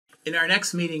In our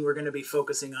next meeting, we're going to be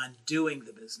focusing on doing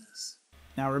the business.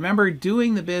 Now remember,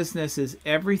 doing the business is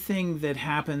everything that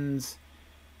happens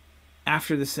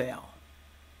after the sale.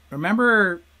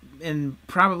 Remember in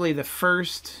probably the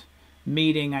first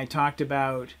meeting I talked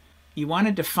about, you want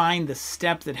to define the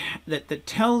step that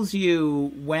tells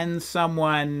you when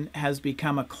someone has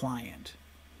become a client.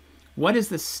 What is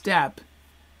the step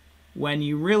when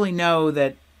you really know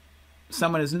that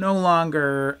someone is no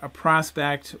longer a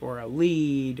prospect or a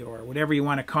lead or whatever you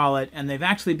want to call it, and they've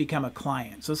actually become a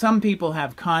client? So some people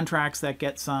have contracts that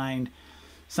get signed.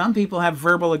 Some people have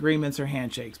verbal agreements or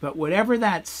handshakes. But whatever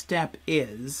that step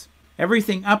is,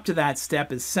 everything up to that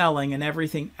step is selling, and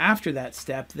everything after that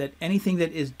step, that anything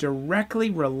that is directly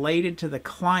related to the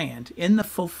client in the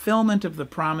fulfillment of the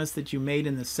promise that you made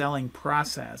in the selling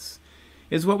process,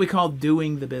 is what we call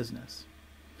doing the business.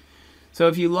 So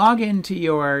if you log into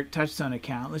your TouchStone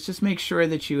account, let's just make sure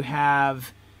that you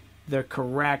have the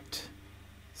correct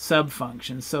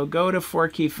sub-functions. So go to 4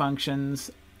 key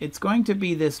functions. It's going to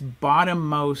be this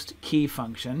bottommost key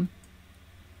function.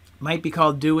 Might be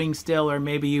called doing still, or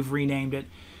maybe you've renamed it.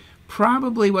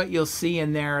 Probably what you'll see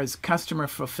in there is customer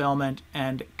fulfillment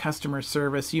and customer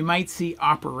service. You might see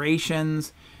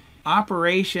operations.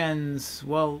 Operations,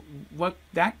 well,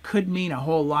 that could mean a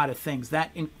whole lot of things.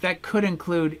 That could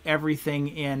include everything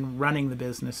in running the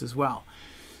business as well.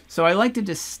 So I like to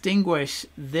distinguish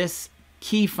this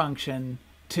key function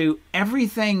to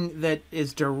everything that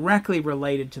is directly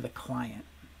related to the client.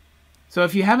 So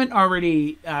if you haven't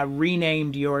already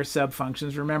renamed your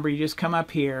subfunctions, remember, you just come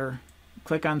up here,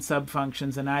 click on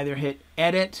subfunctions, and either hit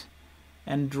edit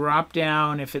and drop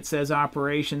down, if it says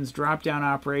operations, drop down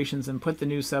operations and put the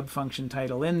new subfunction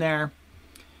title in there.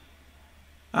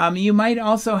 You might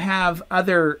also have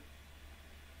other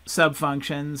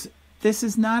subfunctions. This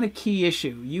is not a key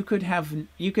issue. You could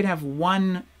have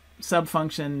one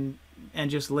subfunction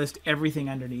and just list everything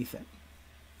underneath it.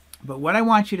 But what I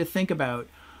want you to think about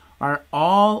are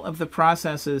all of the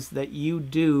processes that you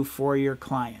do for your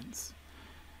clients.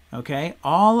 Okay,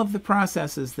 all of the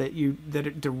processes that are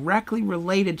directly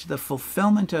related to the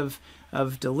fulfillment of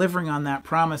delivering on that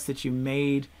promise that you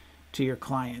made to your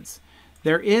clients.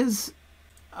 There is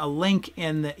a link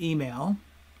in the email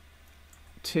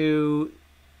to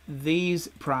these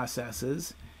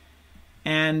processes,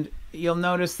 and you'll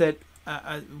notice that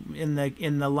in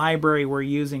the library we're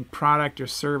using product or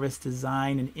service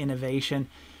design and innovation.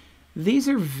 These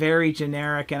are very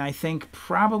generic, and I think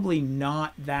probably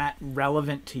not that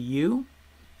relevant to you.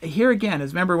 Here again,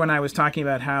 is remember when I was talking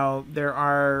about how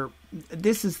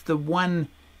this is the one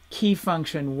key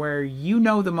function where you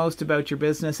know the most about your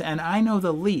business and I know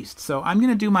the least. So I'm going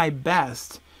to do my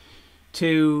best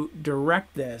to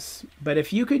direct this. But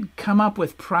if you could come up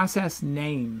with process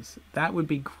names, that would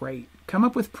be great. Come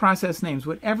up with process names,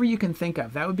 whatever you can think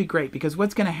of. That would be great, because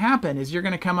what's going to happen is you're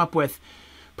going to come up with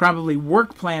probably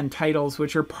work plan titles,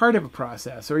 which are part of a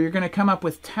process, or you're going to come up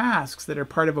with tasks that are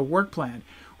part of a work plan,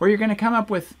 or you're going to come up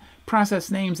with process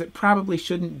names that probably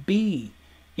shouldn't be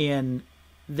in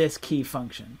this key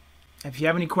function. If you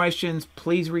have any questions,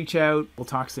 please reach out. We'll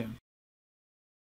talk soon.